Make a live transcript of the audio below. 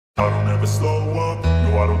I don't ever slow up,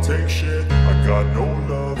 no I don't take shit. I got no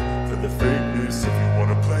love for the fakeness. If you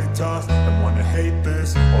wanna play tough and wanna hate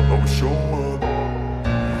this, I'll always show up.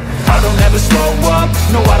 I don't ever slow up,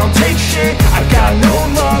 no I don't take shit. I got no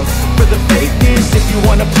love for the fakeness. If you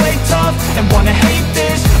wanna play tough and wanna hate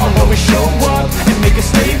this, I'll always show up and make a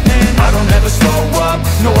statement. I don't ever slow up,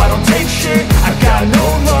 no I don't take shit. I got no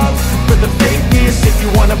love for the fakeness. If you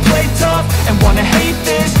wanna play tough and wanna hate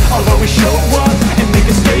this, I'll always show up and make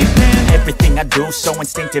a statement. Everything I do so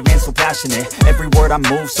instinctive and so passionate. Every word I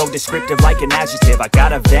move so descriptive like an adjective. I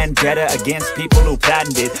got a vendetta against people who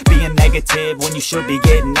patented being negative when you should be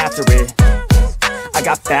getting after it. I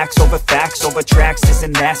got facts over tracks, this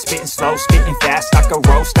and that. Spitting slow, spitting fast, I could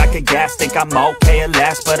roast, I could gas. Think I'm okay at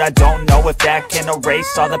last, but I don't know if that can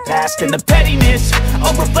erase all the past. And the pettiness, a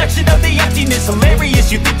reflection of the emptiness.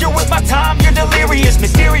 Hilarious, you think you're worth my time, you're delirious.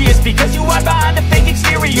 Mysterious, because you hide behind a fake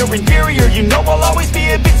exterior. Inferior, you know I'll always be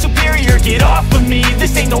a bit superior. Get off of me,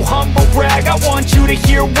 this ain't no humble brag. I want you to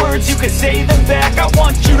hear words, you can say them back. I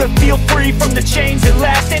want you to feel free from the chains at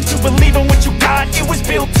last, and to believe in what you got, it was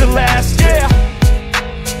built to last, yeah.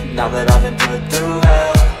 Now that I've been put through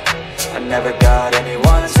hell, I never got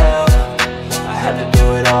anyone's help. I had to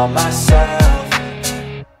do it all myself.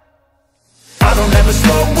 I don't ever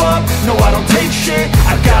slow up, no I don't take shit.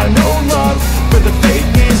 I got no love for the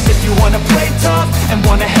fakeness. If you wanna play tough and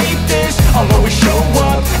wanna hate this, I'll always show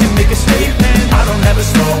up and make a statement. I don't ever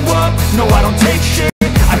slow up, no I don't take shit.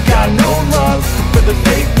 I got no love for the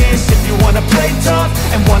fakeness. If you wanna play tough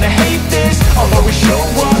and wanna hate this, I'll always show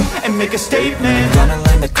up and make a statement. Gonna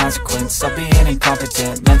learn the consequence of being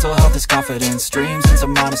incompetent. Mental health is confidence, dreams and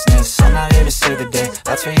some honestness. I'm not here to save the day,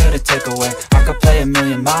 that's for you to take away. I could play a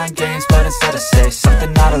million mind games, but instead I say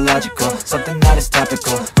something not illogical, something that is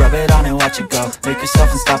topical. Rub it on and watch it go, make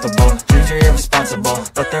yourself unstoppable. Dreams are irresponsible,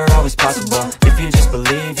 but they're always possible. If you just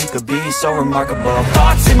believe, you could be so remarkable.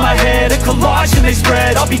 Thoughts in my head, a collage and they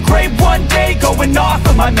spread. I'll be great one day, going off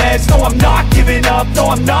of my meds. No, I'm not giving up, no,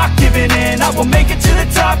 I'm not giving in. I will make it to the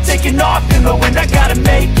top, taking off in the wind. I gotta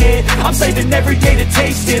make it, I'm saving every day to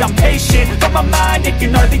taste it. I'm patient, but my mind, it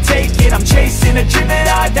can hardly take it. I'm chasing a dream that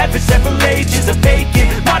I've had for several ages. A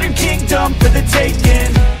vacant, modern kingdom for the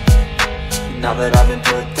taking. Now that I've been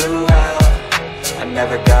put through hell, I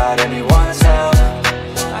never got anyone's help.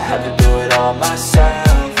 I had to do it all myself.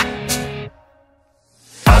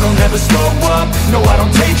 I don't ever slow up, no I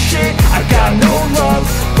don't take shit. I got no love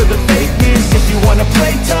for the fakeness. If you wanna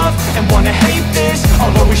play tough and wanna hate this,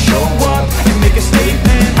 I'll always show up and make a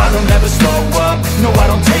statement. I don't ever slow up, no I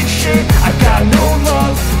don't take shit. I got no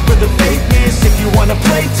love for the fakeness. If you wanna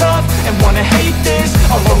play tough and wanna hate this,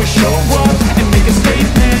 I'll always show up and make a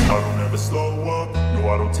statement. I don't ever slow up, no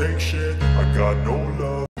I don't take shit. I got no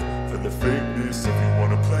love for the fakeness. If you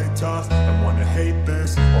wanna play tough and wanna hate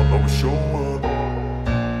this, I'll always show up.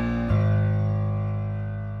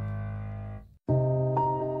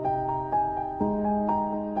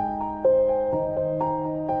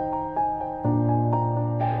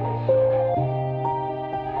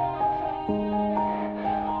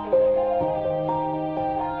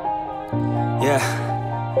 Yeah.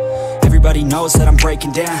 Everybody knows that I'm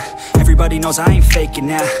breaking down. Everybody knows I ain't faking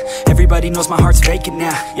now. Everybody knows my heart's vacant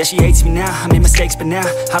now. Yeah, she hates me now, I made mistakes but now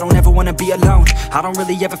I don't ever wanna be alone. I don't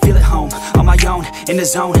really ever feel at home. On my own, in the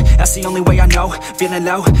zone, that's the only way I know. Feeling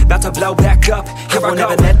low, about to blow back up. Here I won't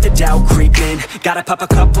ever let the doubt creep in. Gotta pop a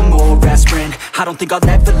couple more aspirin. I don't think I'll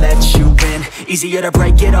ever let you in. Easier to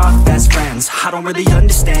break it off best friends. I don't really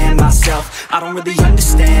understand myself. I don't really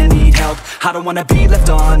understand, need help. I don't wanna be left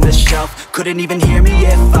on the shelf. Couldn't even hear me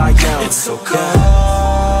if I yelled. It's so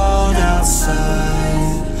cold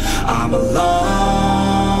outside, I'm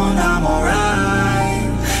alone, I'm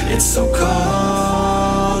alright. It's so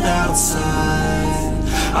cold outside,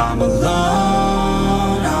 I'm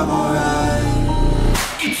alone, I'm alright.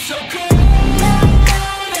 It's so cold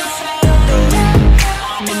outside,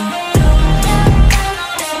 I'm alone,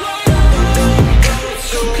 it's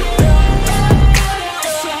so cold outside,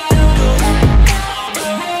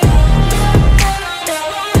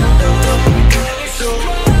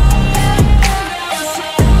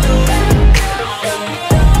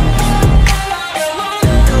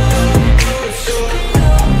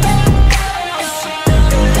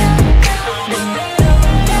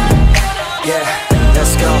 yeah,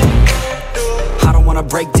 let's go.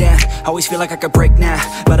 always feel like I could break now,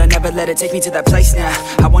 but I never let it take me to that place now.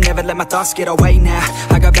 I won't ever let my thoughts get away now.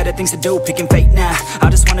 I got better things to do, picking fate now. I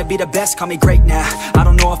just wanna be the best, call me great now. I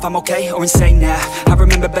don't know if I'm okay or insane now. I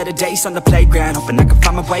remember better days on the playground, hoping I can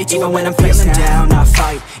find my way even when I'm feeling down. I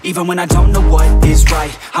fight, even when I don't know what is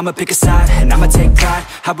right. I'ma pick a side, and I'ma take pride.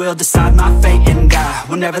 I will decide my fate, and I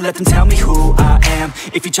will never let them tell me who I am.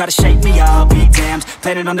 If you try to shake me, I'll be damned.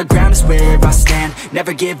 Planet on the ground is where I stand.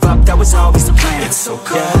 Never give up, that was always the plan. It's so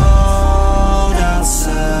cold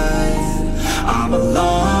outside, I'm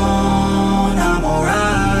alone, I'm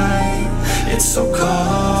alright. It's so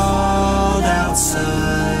cold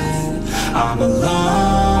outside, I'm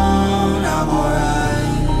alone, I'm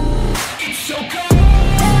alright. It's so cold.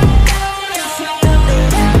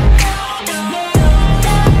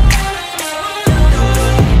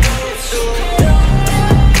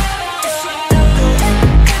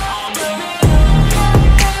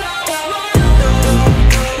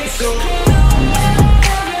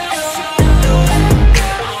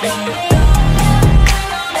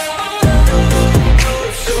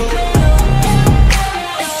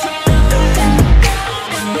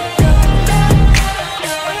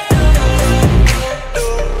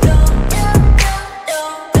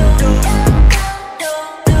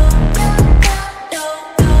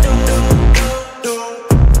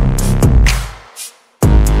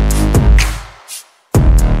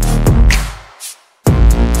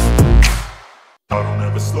 I don't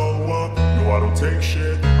ever slow up, no I don't take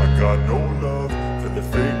shit. I got no love for the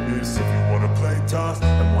fakeness. If you wanna play tough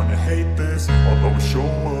and wanna hate this, I'll always show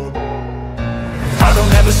up. I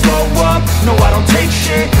don't ever slow up, no I don't take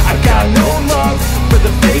shit. I got no love for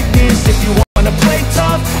the fakeness. If you wanna play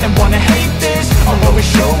tough and wanna hate this, I'll always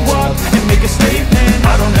show up and make a statement.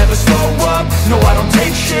 I don't ever slow up, no I don't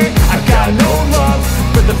take shit. I got no love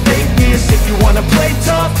for the fakeness. If you wanna play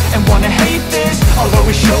tough and wanna hate this, I'll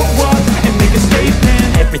always show up and make a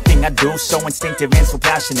statement. Everything I do so instinctive and so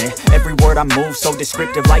passionate. Every word I move so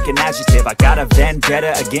descriptive like an adjective. I got a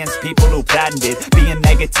vendetta against people who patented being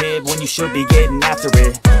negative when you should be getting after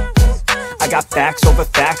it. I got facts over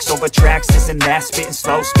tracks, this and that. Spitting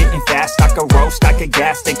slow, spitting fast. I could roast, I could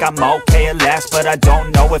gas. Think I'm okay at last, but I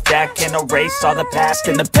don't know if that can erase all the past.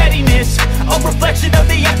 And the pettiness, a reflection of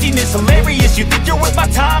the emptiness. Hilarious, you think you're worth my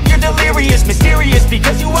time, you're delirious. Mysterious,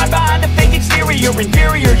 because you hide behind a fake exterior.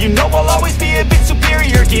 Inferior, you know I'll always be a bit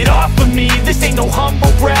superior. Get off of me, this ain't no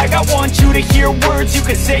humble brag. I want you to hear words, you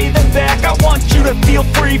can say them back. I want you to feel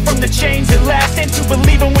free from the chains that last, and to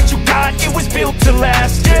believe in what you got, it was built to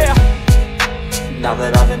last, yeah. Now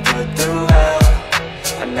that I've been put through hell,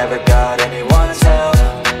 I never got anyone's help.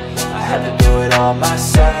 I had to do it all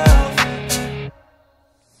myself.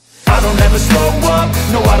 I don't ever slow up,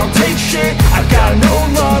 no I don't take shit. I got no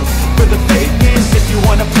love for the fakeness. If you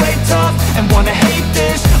wanna play tough and wanna hate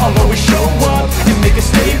this, I'll always show up and make a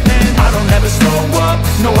statement. I don't ever slow up,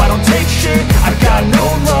 no I don't take shit. I got no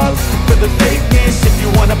love for the fakeness. If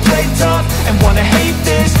you wanna play tough and wanna hate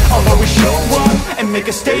this, I'll always show up and make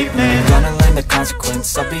a statement. Gonna learn the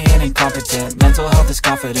consequence of being incompetent. Mental health is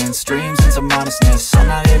confidence, dreams into modestness. I'm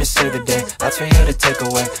not here to save the day, that's for you to take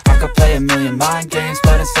away. I could play a million mind games,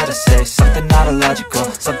 but instead I say something not illogical,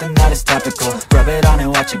 something that is topical. Rub it on and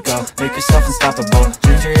watch it go, make yourself unstoppable.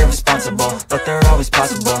 Dreams are irresponsible, but they're always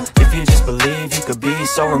possible. If you just believe, you could be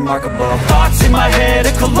so remarkable. Thoughts in my head,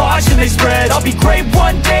 a collage and they spread. I'll be great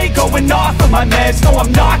one day, going off of my meds. No,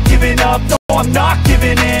 I'm not giving up, no, I'm not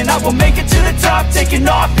giving in. I will make it to the top, taking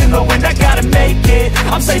off in the wind. I gotta make it,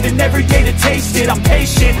 I'm saving every day to taste it. I'm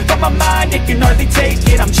patient, but my mind, it can hardly take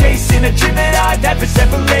it. I'm chasing a dream that I've had for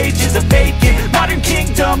several ages. A vacant, modern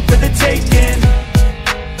kingdom for the taking.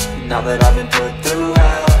 Now that I've been put through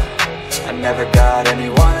hell, I never got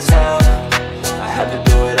anyone's help. I had to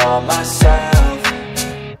do it all myself.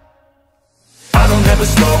 I don't ever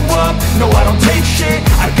slow up, no I don't take shit.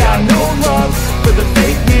 I got no love for the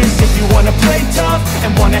fakeness. If you wanna play tough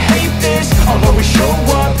and wanna hate this, I'll always show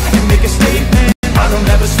up and make a statement. I don't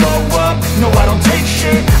ever slow up, no I don't take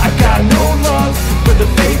shit. I got no love for the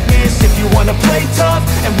fakeness. If you wanna play tough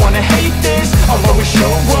and wanna hate this, I'll always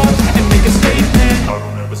show up and make a statement. I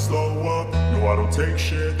don't ever slow up, no I don't take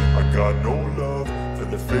shit. I got no love for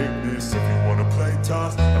the fakeness. If you wanna play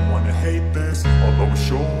tough and wanna hate this, I'll always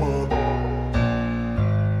show up.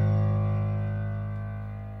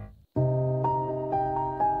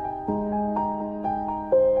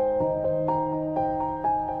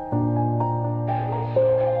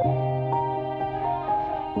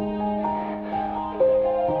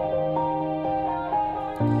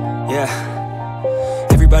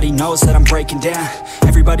 Everybody knows that I'm breaking down.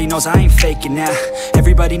 Everybody knows I ain't faking now.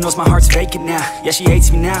 Everybody knows my heart's vacant now. Yeah, she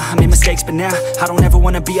hates me now, I made mistakes but now I don't ever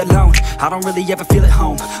wanna be alone. I don't really ever feel at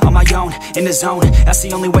home. On my own, in the zone, that's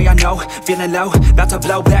the only way I know. Feeling low, about to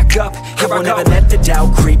blow back up. I won't ever let the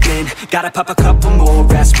doubt creep in. Gotta pop a couple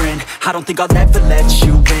more aspirin. I don't think I'll ever let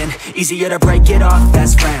you in. Easier to break it off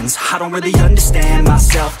best friends. I don't really understand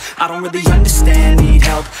myself. I don't really understand, need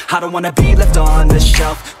help. I don't wanna be left on the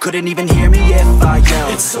shelf. Couldn't even hear me if I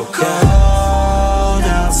yelled. It's so cold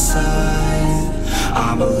outside,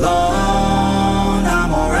 I'm alone,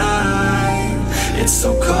 I'm alright. It's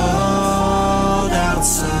so cold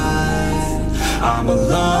outside, I'm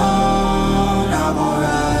alone, I'm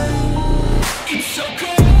alright. It's so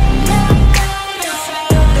cold.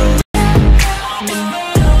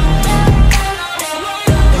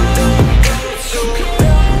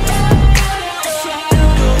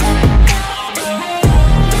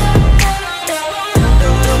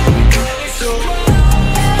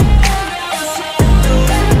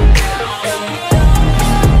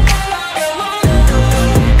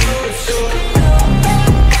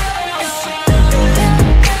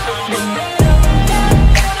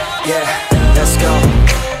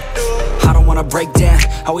 Break down,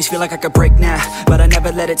 always feel like I could break now, but I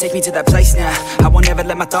never let it take me to that place now. I won't ever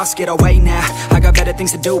let my thoughts get away now. I got better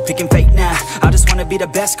things to do, picking fate now. I just wanna be the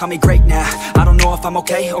best, call me great now. I don't know if I'm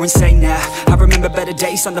okay or insane now. I remember better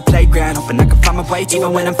days on the playground, hoping I can find my way.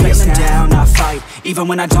 Even when I'm feeling down, I fight. Even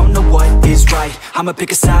when I don't know what is right, I'ma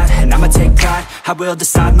pick a side and I'ma take pride. I will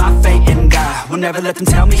decide my fate and I will never let them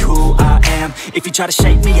tell me who I am. If you try to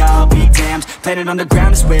shake me, I'll be damned. Planet on the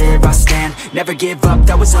ground is where I stand. Never give up,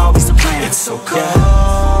 that was always the plan. It's so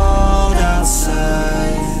cold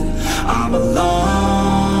outside, I'm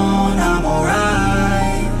alone, I'm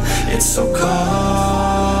alright. It's so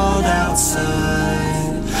cold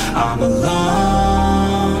outside, I'm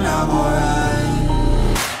alone, I'm alright.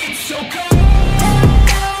 It's so cold.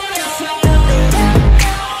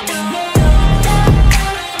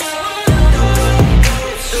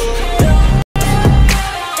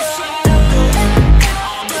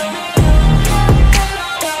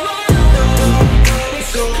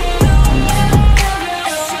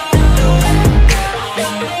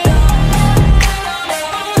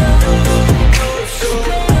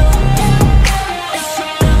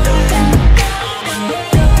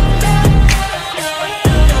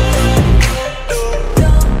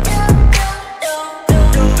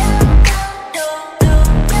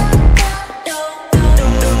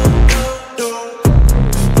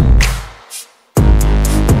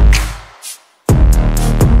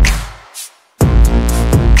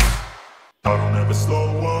 I don't ever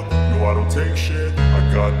slow up, no I don't take shit. I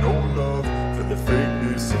got no love for the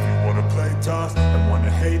fakeness. If you wanna play tough and wanna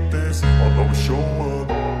hate this, I'll always show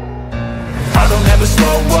up. I don't ever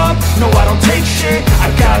slow up, no I don't take shit. I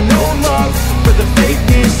got no love for the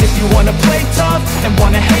fakeness. If you wanna play tough and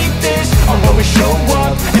wanna hate this, I'll always show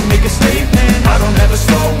up and make a statement. I don't ever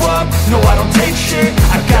slow up, no I don't take shit.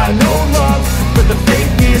 I got no love for the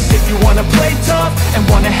fakeness. If you wanna play tough and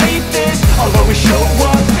wanna hate this, I'll always show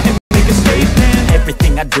up and make a statement.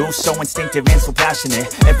 Everything I do so instinctive and so passionate.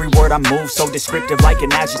 Every word I move so descriptive like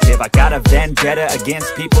an adjective. I got a vendetta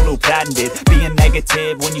against people who patented being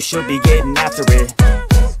negative when you should be getting after it.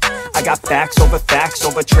 I got facts over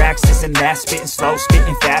tracks, this and that. Spitting slow,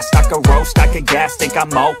 spitting fast, I could roast, I could gas. Think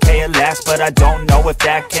I'm okay at last, but I don't know if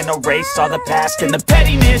that can erase all the past. And the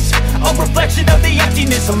pettiness, a reflection of the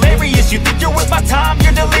emptiness. Hilarious, you think you're worth my time,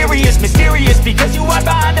 you're delirious. Mysterious, because you hide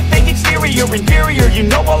behind a fake exterior. Inferior, you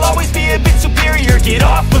know I'll always be a bit superior. Get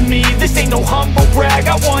off of me, this ain't no humble brag.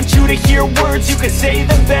 I want you to hear words, you can say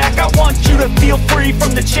them back. I want you to feel free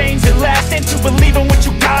from the chains that last, and to believe in what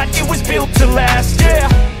you got, it was built to last, yeah.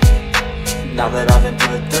 Now that I've been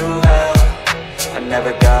put through hell, I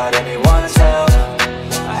never got anyone's help.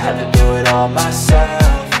 I had to do it all myself.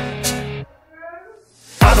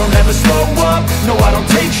 I don't ever slow up, no I don't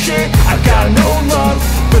take shit. I got no love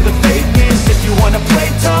for the fakeness. If you wanna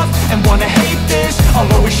play tough and wanna hate this,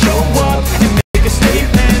 I'll always show up and make a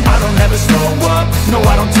statement. I don't ever slow up, no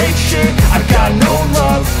I don't take shit. I got no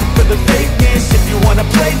love for the fakeness. If you wanna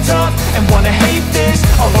play tough and wanna hate this,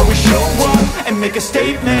 I'll always show up and make a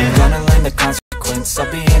statement. Gonna learn the consequences consequence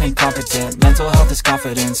of being incompetent. Mental health is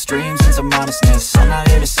confidence, dreams into modestness. I'm not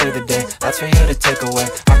here to save the day, that's for you to take away.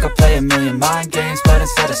 I could play a million mind games, but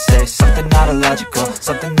instead I say something not illogical,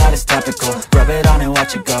 something that is topical. Rub it on and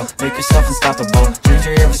watch it go, make yourself unstoppable. Dreams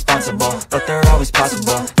are irresponsible, but they're always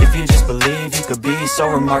possible. If you just believe, you could be so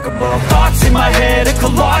remarkable. Thoughts in my head, a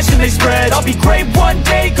collage and they spread. I'll be great one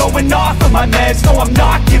day, going off of my meds. No, I'm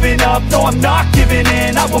not giving up, no, I'm not giving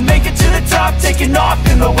in. I will make it to the top, taking off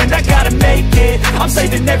in the wind. I gotta make it, I'm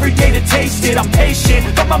saving every day to taste it. I'm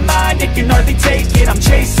patient, but my mind, it can hardly take it. I'm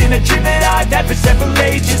chasing a dream that I've had for several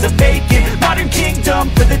ages. A vacant, modern kingdom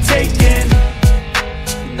for the taking.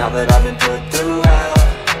 Now that I've been put through hell,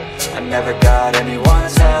 I never got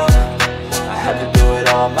anyone's help. I had to do it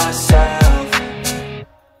all myself.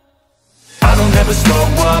 I don't ever slow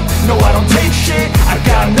up, no I don't take shit. I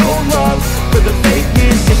got no love for the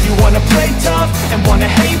fakeness. If you wanna play tough and wanna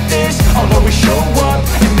hate this, I'll always show up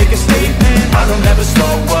and make a statement. I don't ever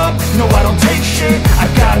slow up, no I don't take shit. I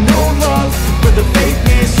got no love for the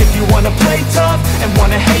fakeness. If you wanna play tough and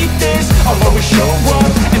wanna hate this, I'll always show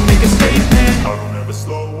up and make a statement. I don't ever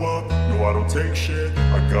slow up, no I don't take shit.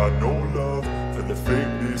 I got no love for the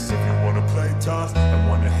fakeness. If you wanna play tough and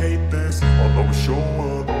wanna hate this, I'll always show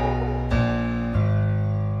up.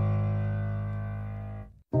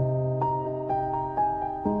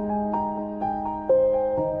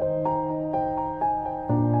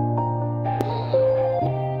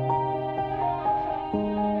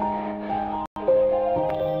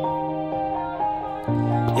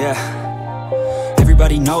 Yeah,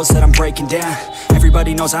 everybody knows that I'm breaking down.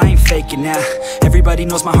 Everybody knows I ain't faking now. Everybody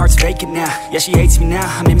knows my heart's vacant now. Yeah, she hates me now,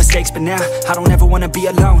 I made mistakes but now I don't ever wanna be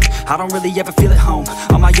alone. I don't really ever feel at home.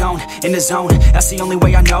 On my own, in the zone, that's the only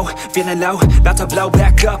way I know. Feeling low, about to blow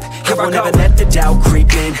back up. Here I won't ever let the doubt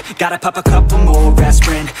creep in. Gotta pop a couple more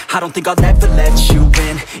aspirin. I don't think I'll ever let you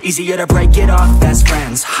in. Easier to break it off as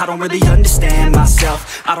friends. I don't really understand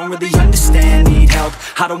myself, I don't really understand, need help.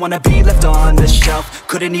 I don't wanna be left on the shelf.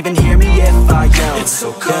 Couldn't even hear me if I yelled. It's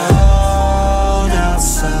so cold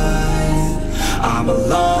outside, I'm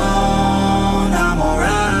alone, I'm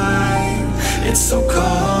alright. It's so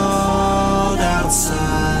cold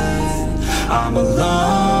outside, I'm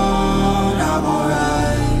alone, I'm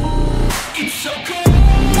alright. It's so cold.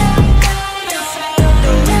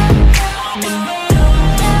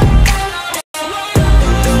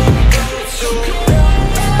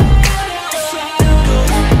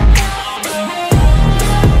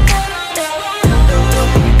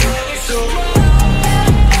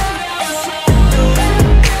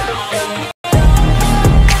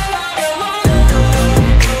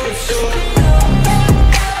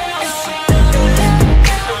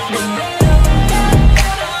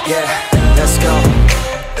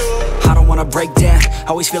 Break down,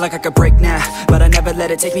 always feel like I could break now, but I never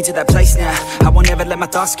let it take me to that place now. I won't ever let my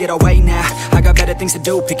thoughts get away now. I got better things to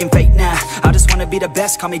do, picking fate now. I just wanna be the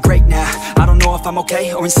best, call me great now. I don't know if I'm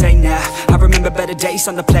okay or insane now. I remember better days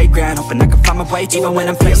on the playground, hoping I can find my way to even when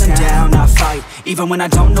I'm feeling down, I fight, even when I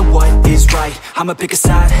don't know what is right. I'ma pick a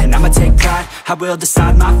side, and I'ma take pride. I will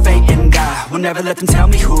decide my fate, and I will never let them tell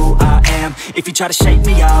me who I am. If you try to shake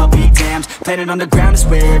me, I'll be damned. Planet on the ground is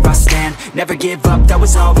where I stand. Never give up, that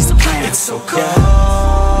was always the plan. It's so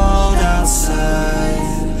cold outside,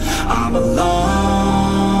 I'm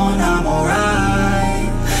alone, I'm alright.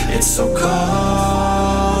 It's so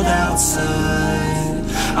cold outside,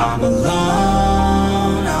 I'm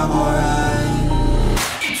alone, I'm alright.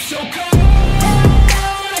 It's so cold.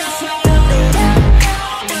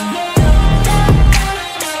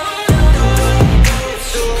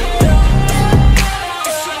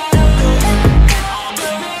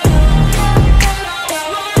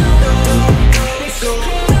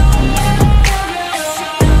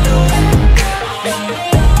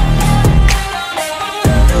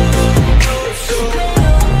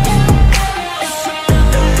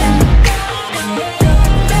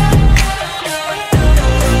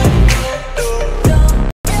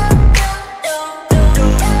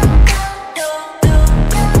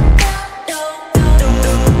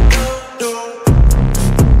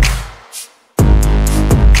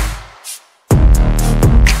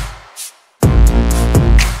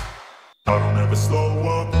 I don't ever slow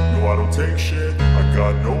up, no I don't take shit. I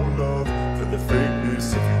got no love for the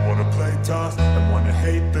fakeness. If you wanna play tough and wanna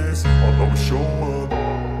hate this, I'll always show up.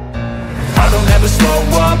 I don't don't ever slow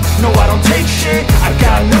up, no I don't take shit. I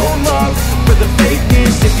got no love for the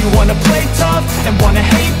fakeness. If you wanna play tough and wanna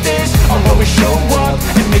hate this, I'll always show up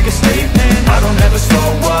and make a statement. I don't ever slow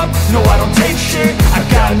up, no I don't take shit. I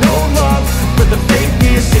got no love for the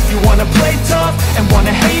fakeness. If you wanna play tough and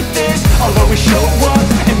wanna hate this, I'll always show up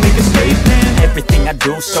and make a statement. Everything I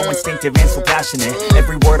do so instinctive and so passionate.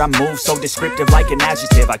 Every word I move so descriptive like an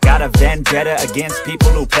adjective. I got a vendetta against people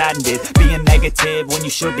who patented being negative when you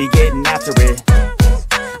should be getting after it.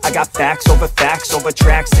 I got facts over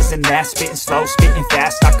tracks, this and that. Spitting slow, spitting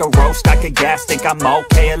fast. I could roast, I could gas. Think I'm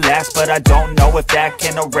okay at last, but I don't know if that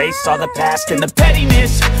can erase all the past. And the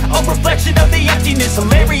pettiness, a reflection of the emptiness.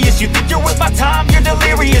 Hilarious, you think you're worth my time, you're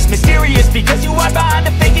delirious. Mysterious, because you hide behind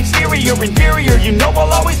a fake exterior. Inferior, you know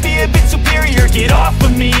I'll always be a bit superior. Get off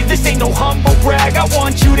of me, this ain't no humble brag. I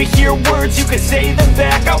want you to hear words, you can say them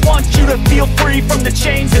back. I want you to feel free from the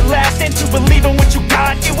chains that last, and to believe in what you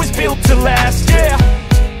got, it was built to last, yeah.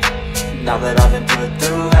 Now that I've been put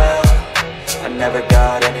through hell, I never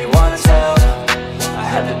got anyone's help. I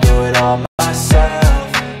had to do it all myself.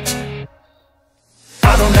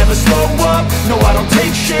 I don't ever slow up, no I don't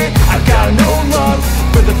take shit. I got no love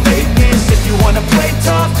for the fakeness. If you wanna play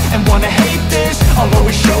tough and wanna hate this, I'll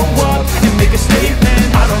always show up and make a statement.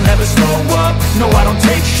 I don't ever slow up, no I don't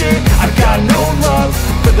take shit. I got no love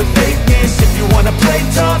for the fakeness. If you wanna play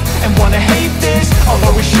tough and wanna hate this, I'll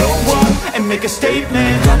always show up and make a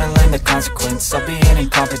statement. Gonna learn the consequence of being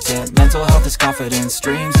incompetent. Mental health is confidence,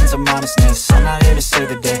 dreams and some honestness. I'm not here to save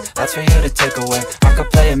the day, that's for you to take away. I could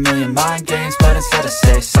play a million mind games, but instead I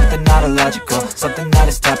say something not illogical, something that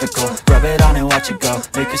is topical. Rub it on and watch it go,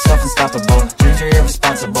 make yourself unstoppable. Dreams are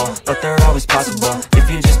irresponsible, but they're always possible. If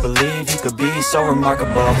you just believe, you could be so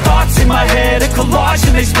remarkable. Thoughts in my head, a collage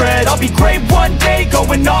and they spread. I'll be great one day,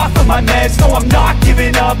 going off of my meds. No, I'm not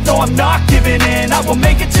giving up, no, I'm not giving in. I will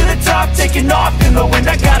make it to the top, taking off in the wind.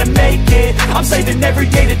 I gotta make it, I'm saving every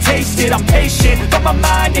day to taste it. I'm patient, but my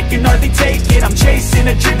mind, it can hardly take it. I'm chasing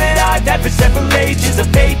a dream that I've had for several ages. A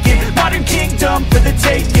vacant, modern kingdom for the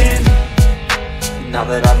taking. Now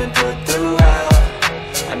that I've been put through hell,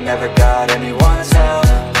 I never got anyone's help.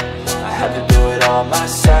 I had to do it all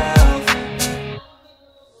myself.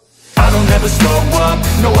 I don't ever slow up,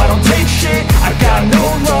 no I don't take shit. I got no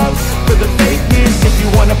love for the fakeness. If you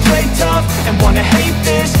wanna play tough and wanna hate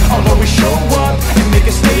this, I'll always show up and make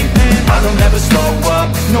a statement. I don't ever slow up,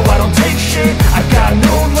 no I don't take shit. I got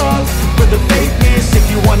no love for the fakeness. If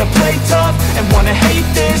you wanna play tough and wanna hate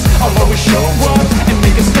this, I'll always show up and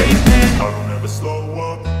make a statement. I don't ever slow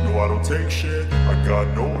up, no I don't take shit. I got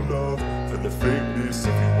no love for the fakeness.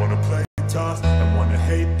 If you wanna play tough and wanna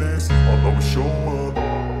hate this, I'll always show up.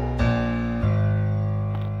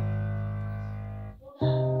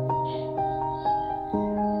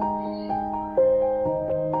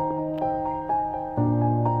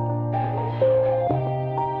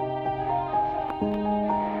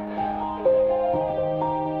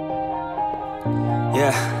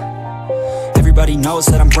 Yeah. Everybody knows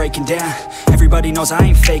that I'm breaking down. Everybody knows I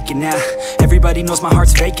ain't faking now. Everybody knows my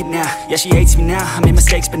heart's vacant now. Yeah, she hates me now, I made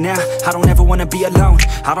mistakes but now I don't ever wanna be alone.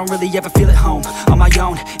 I don't really ever feel at home. On my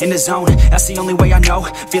own, in the zone, that's the only way I know.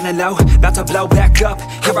 Feeling low, about to blow back up.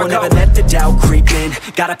 Here I never let the doubt creep in.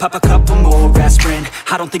 Gotta pop a couple more aspirin.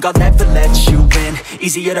 I don't think I'll ever let you in.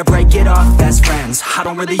 Easier to break it off best friends. I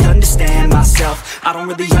don't really understand myself. I don't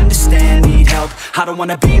really understand, need help. I don't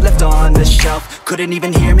wanna be left on the shelf. Couldn't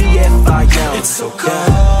even hear me if I yelled. It's so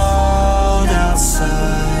cold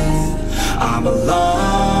outside, I'm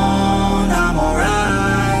alone, I'm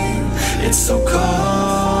alright. It's so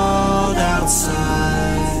cold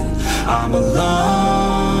outside, I'm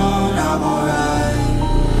alone, I'm alright.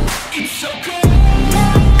 It's so cold.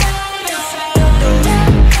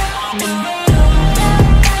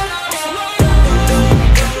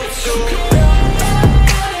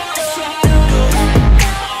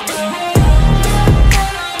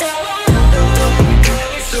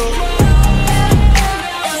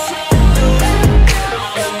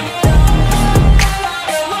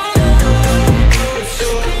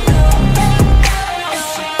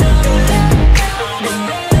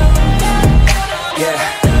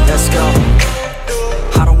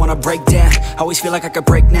 Break down, always feel like I could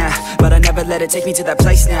break now, but I never let it take me to that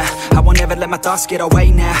place now. I won't ever let my thoughts get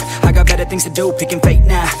away now. I got better things to do, picking fate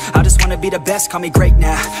now. I just wanna be the best, call me great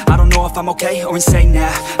now. I don't know if I'm okay or insane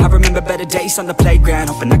now. I remember better days on the playground,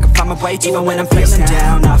 hoping I can find my way to even when I'm feeling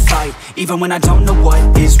down, I fight, even when I don't know what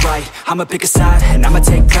is right. I'ma pick a side, and I'ma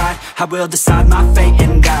take pride. I will decide my fate,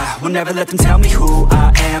 and I will never let them tell me who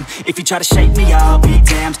I am. If you try to shake me, I'll be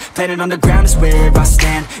damned. Planet on the ground is where I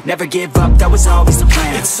stand. Never give up, that was always the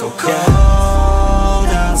plan. It's so cold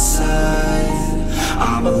outside,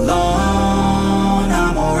 I'm alone,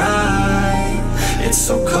 I'm alright. It's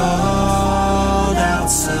so cold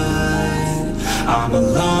outside. I'm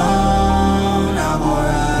alone, I'm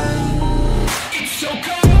alright. It's so cold.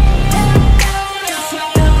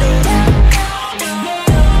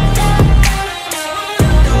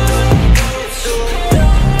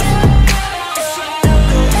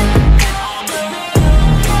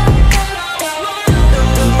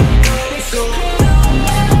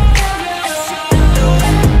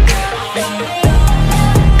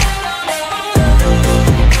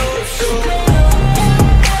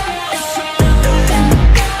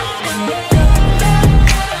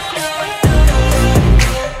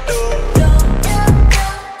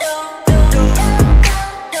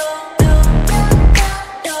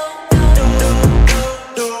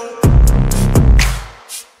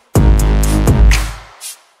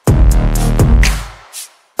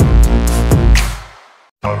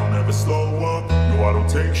 I don't ever slow up, no I don't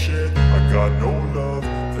take shit. I got no love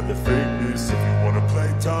for the fakeness. If you wanna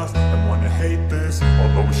play tough and wanna hate this,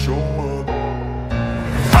 I'll always show up.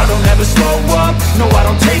 I don't ever slow up, no I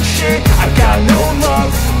don't take shit. I got no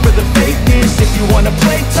love for the fakeness. If you wanna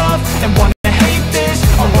play tough and wanna hate this,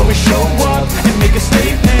 I'll always show up and make a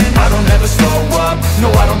statement. I don't ever slow up,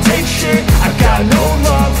 no I don't take shit. I got no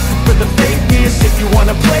love for the fakeness. If you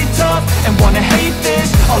wanna play tough and wanna hate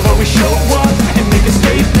this, I'll always show up and make a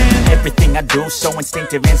statement. Everything I do so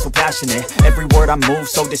instinctive and so passionate. Every word I move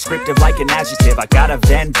so descriptive like an adjective. I got a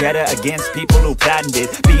vendetta against people who patented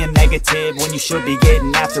being negative when you should be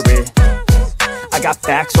getting after it. I got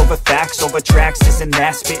facts over tracks, this and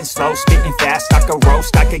that. Spitting slow, spitting fast. I could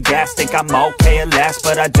roast, I could gas. Think I'm okay at last,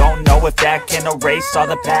 but I don't know if that can erase all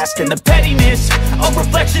the past. And the pettiness, a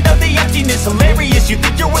reflection of the emptiness. Hilarious, you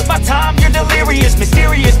think you're worth my time, you're delirious.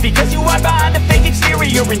 Mysterious, because you hide behind a fake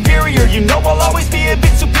exterior. Inferior, you know I'll always be a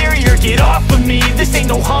bit superior. Get off of me, this ain't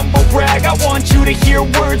no humble brag. I want you to hear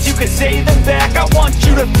words, you can say them back. I want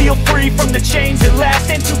you to feel free from the chains at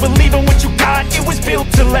last, and to believe in what you got, it was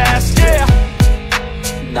built to last, yeah.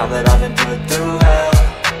 Now that I've been put through hell,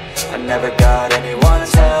 I never got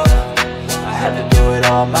anyone's help. I had to do it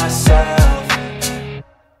all myself.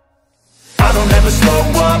 I don't ever slow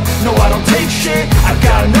up, no I don't take shit. I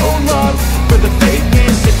got no love for the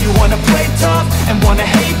fakeness. If you wanna play tough and wanna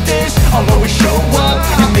hate this, I'll always show up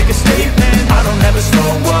and make a statement. I don't ever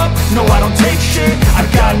slow up, no I don't take shit. I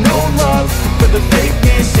got no love for the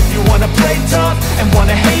fakeness. If you wanna play tough and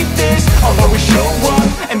wanna hate this, I'll always show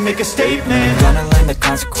up and make a statement. Gonna learn the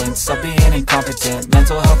consequence of being incompetent.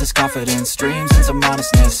 Mental health is confidence, dreams into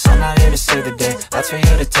modestness. I'm not here to save the day, that's for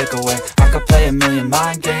you to take away. I could play a million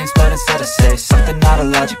mind games, but instead I say something not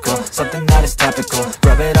illogical, something that is topical.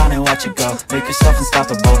 Rub it on and watch it go, make yourself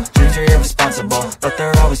unstoppable. Dreams are irresponsible, but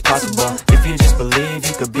they're always possible. If you just believe,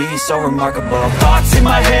 you could be so remarkable. Thoughts in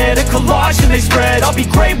my head, a collage and they spread. I'll be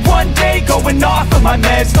great one day, going off of my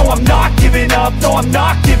meds. No, I'm not giving up, no, I'm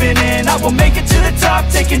not giving in. I will make it to the top,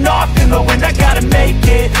 taking off in the wind. I gotta make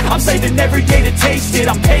it, I'm saving every day to taste it.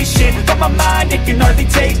 I'm patient, but my mind, it can hardly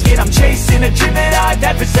take it. I'm chasing a dream that I've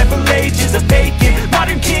had for several ages. A vacant,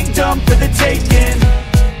 modern kingdom for the taking.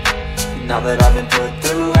 Now that I've been put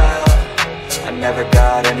through hell, I never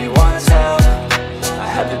got anyone's help. I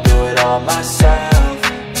had to do it all myself.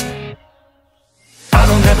 I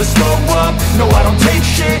don't ever slow up, no I don't take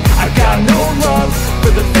shit. I got no love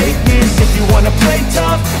for the fakeness. If you wanna play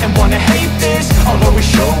tough and wanna hate this, I'll always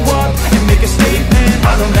show up and make a statement.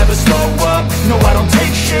 I don't ever slow up, no I don't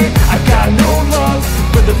take shit. I got no love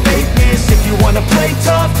for the fakeness. If you wanna play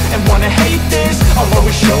tough and wanna hate this, I'll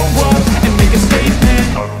always show up and make a statement.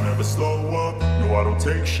 I don't ever slow up, no I don't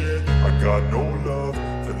take shit. I got no love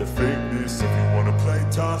for the fakeness. If you wanna play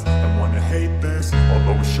tough and wanna hate this, I'll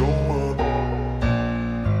always show up.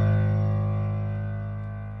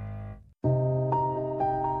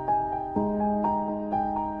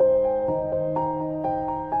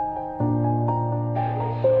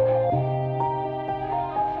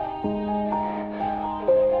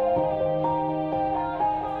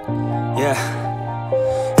 Yeah.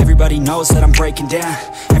 Everybody knows that I'm breaking down.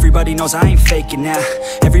 Everybody knows I ain't faking now.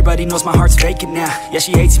 Everybody knows my heart's vacant now. Yeah,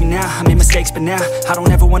 she hates me now, I made mistakes but now I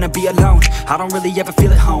don't ever wanna be alone. I don't really ever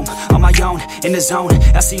feel at home. On my own, in the zone,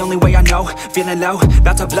 that's the only way I know. Feeling low,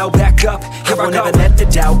 about to blow back up. Here I won't ever let the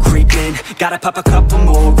doubt creep in. Gotta pop a couple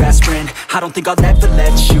more aspirin. I don't think I'll ever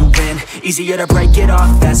let you in. Easier to break it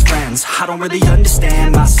off best friends. I don't really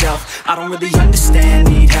understand myself. I don't really understand,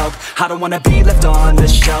 need help. I don't wanna be left on the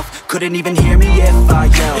shelf. Couldn't even hear me if I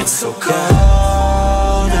yelled. It's so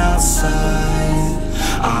cold outside.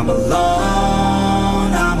 I'm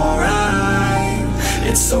alone, I'm alright.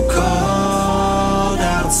 It's so cold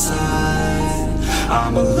outside.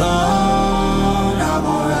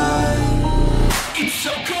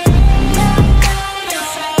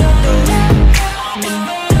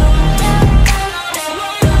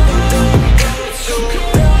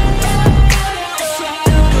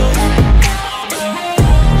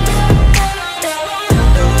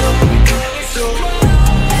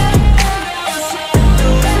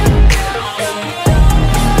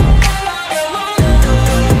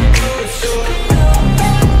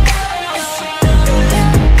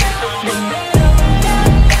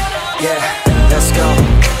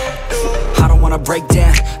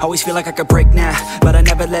 Always feel like I could break now, but I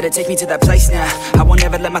never let it take me to that place now. I won't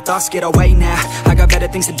ever let my thoughts get away now. I got better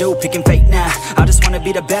things to do, picking fate now. I just wanna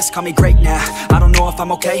be the best, call me great now. I don't know if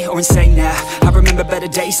I'm okay or insane now. I remember better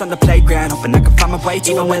days on the playground, hoping I can find my way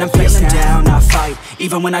to even when I'm feeling down. I fight,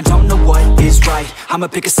 even when I don't know what is right. I'ma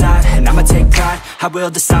pick a side, and I'ma take pride. I will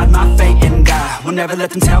decide my fate, and I will never let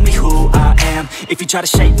them tell me who I am. If you try to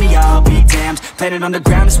shake me, I'll be damned. Planet on the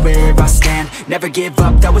ground is where I stand. Never give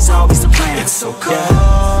up, that was always the plan. It's so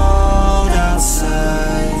cold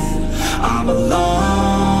outside, I'm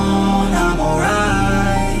alone, I'm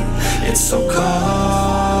alright. It's so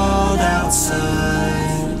cold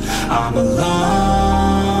outside, I'm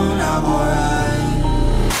alone, I'm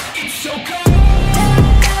alright. It's so cold.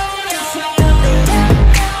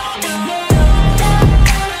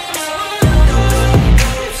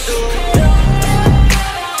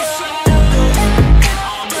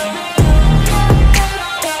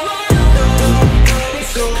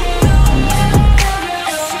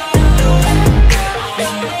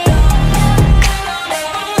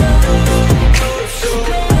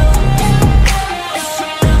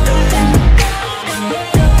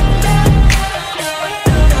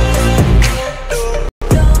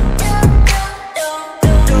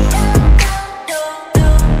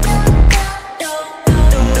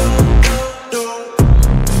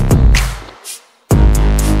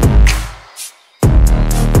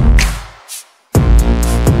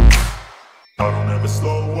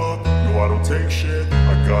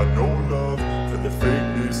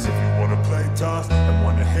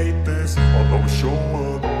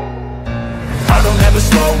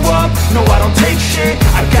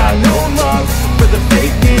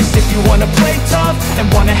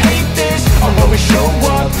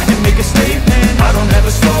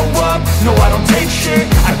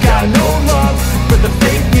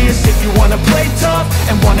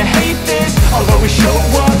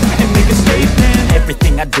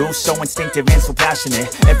 So instinctive and so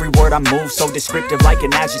passionate. Every word I move so descriptive like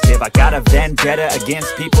an adjective. I got a vendetta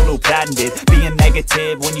against people who patented being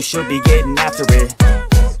negative when you should be getting after it.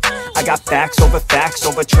 I got facts over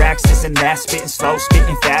tracks, this and that. Spitting slow,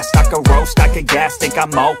 spitting fast, I could roast, I could gas. Think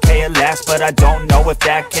I'm okay at last, but I don't know if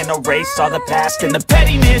that can erase all the past. And the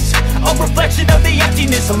pettiness, a reflection of the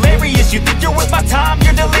emptiness. Hilarious, you think you're worth my time,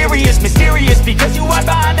 you're delirious. Mysterious, because you hide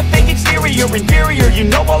behind a fake exterior. Inferior, you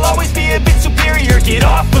know I'll always be a bit superior. Get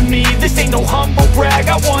off of me, this ain't no humble brag.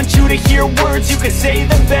 I want you to hear words, you can say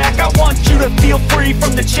them back. I want you to feel free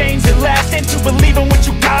from the chains at last, and to believe in what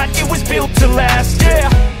you got, it was built to last, yeah.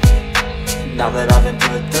 Now that I've been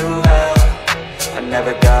put through hell, I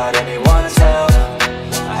never got anyone's help.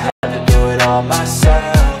 I had to do it all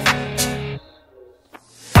myself.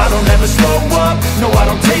 I don't ever slow up, no I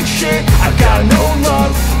don't take shit. I've got no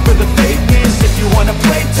love for the fakeness. If you wanna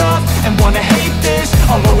play tough and wanna hate this,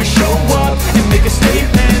 I'll always show up and make a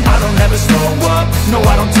statement. I don't ever slow up, no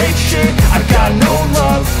I don't take shit. I've got no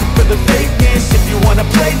love for the fakeness. If you wanna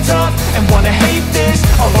play tough and wanna hate this,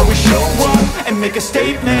 I'll always show up and make a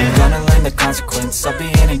statement. Gonna learn the consequence of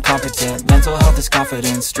being incompetent. Mental health is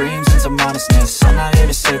confidence, dreams into modestness. I'm not here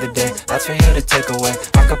to save the day, that's for you to take away.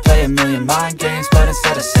 I could play a million mind games, but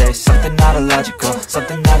instead I say something not illogical,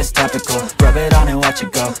 something that is topical. Rub it on and watch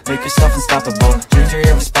it go, make yourself unstoppable. Dreams are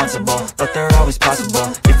irresponsible, but they're always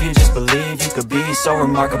possible. If you just believe, you could be so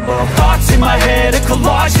remarkable. Thoughts in my head, a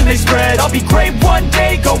collage and they spread. I'll be great one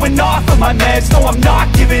day, going off of my meds. No, I'm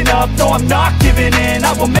not giving up, no, I'm not giving in.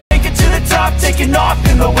 I will make it to the top, taking off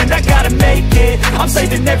in the wind. I gotta make it, I'm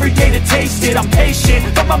saving every day to taste it. I'm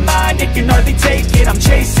patient, but my mind, it can hardly take it. I'm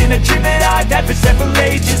chasing a dream that I've had for several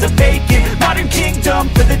ages. A vacant, modern kingdom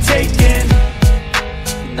for the taking.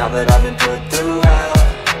 Now that I've been put through hell,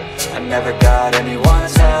 I never got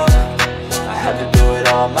anyone's help. I had to do it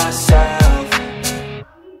all myself.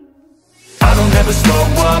 I don't ever slow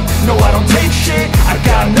up, no I don't take shit. I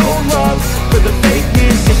got no love for the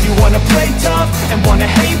fakeness. If you wanna play tough and wanna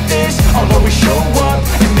hate this, I'll always show up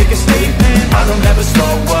and make a statement. I don't ever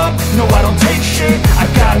slow up, no I don't take shit. I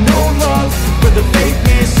got no love for the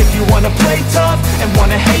fakeness. If you wanna play tough and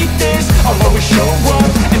wanna hate this, I'll always show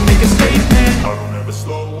up and make a statement. I don't ever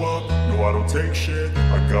slow up, no I don't take shit.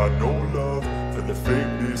 I got no love for the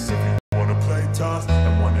fakeness. If you wanna play tough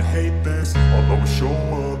and wanna hate this, I'll always show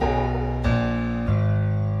up.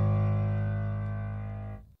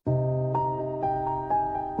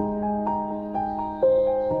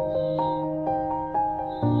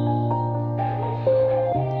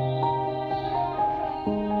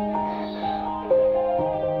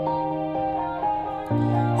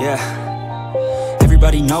 Yeah.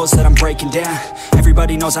 Everybody knows that I'm breaking down.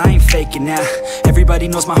 Everybody knows I ain't faking now. Everybody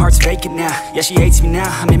knows my heart's vacant now. Yeah, she hates me now,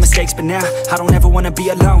 I made mistakes but now I don't ever wanna be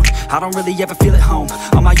alone. I don't really ever feel at home.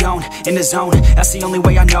 On my own, in the zone, that's the only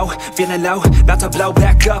way I know. Feeling low, about to blow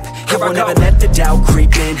back up. I won't ever let the doubt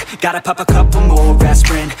creep in. Gotta pop a couple more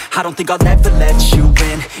aspirin. I don't think I'll ever let you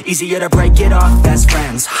in. Easier to break it off best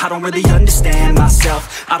friends. I don't really understand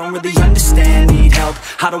myself. I don't really understand, need help.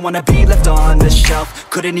 I don't wanna be left on the shelf.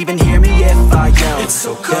 Couldn't even hear me if I yelled. It's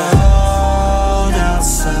so cold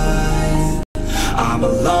outside, I'm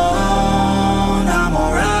alone, I'm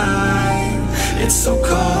alright. It's so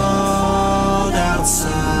cold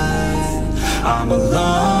outside, I'm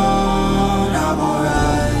alone.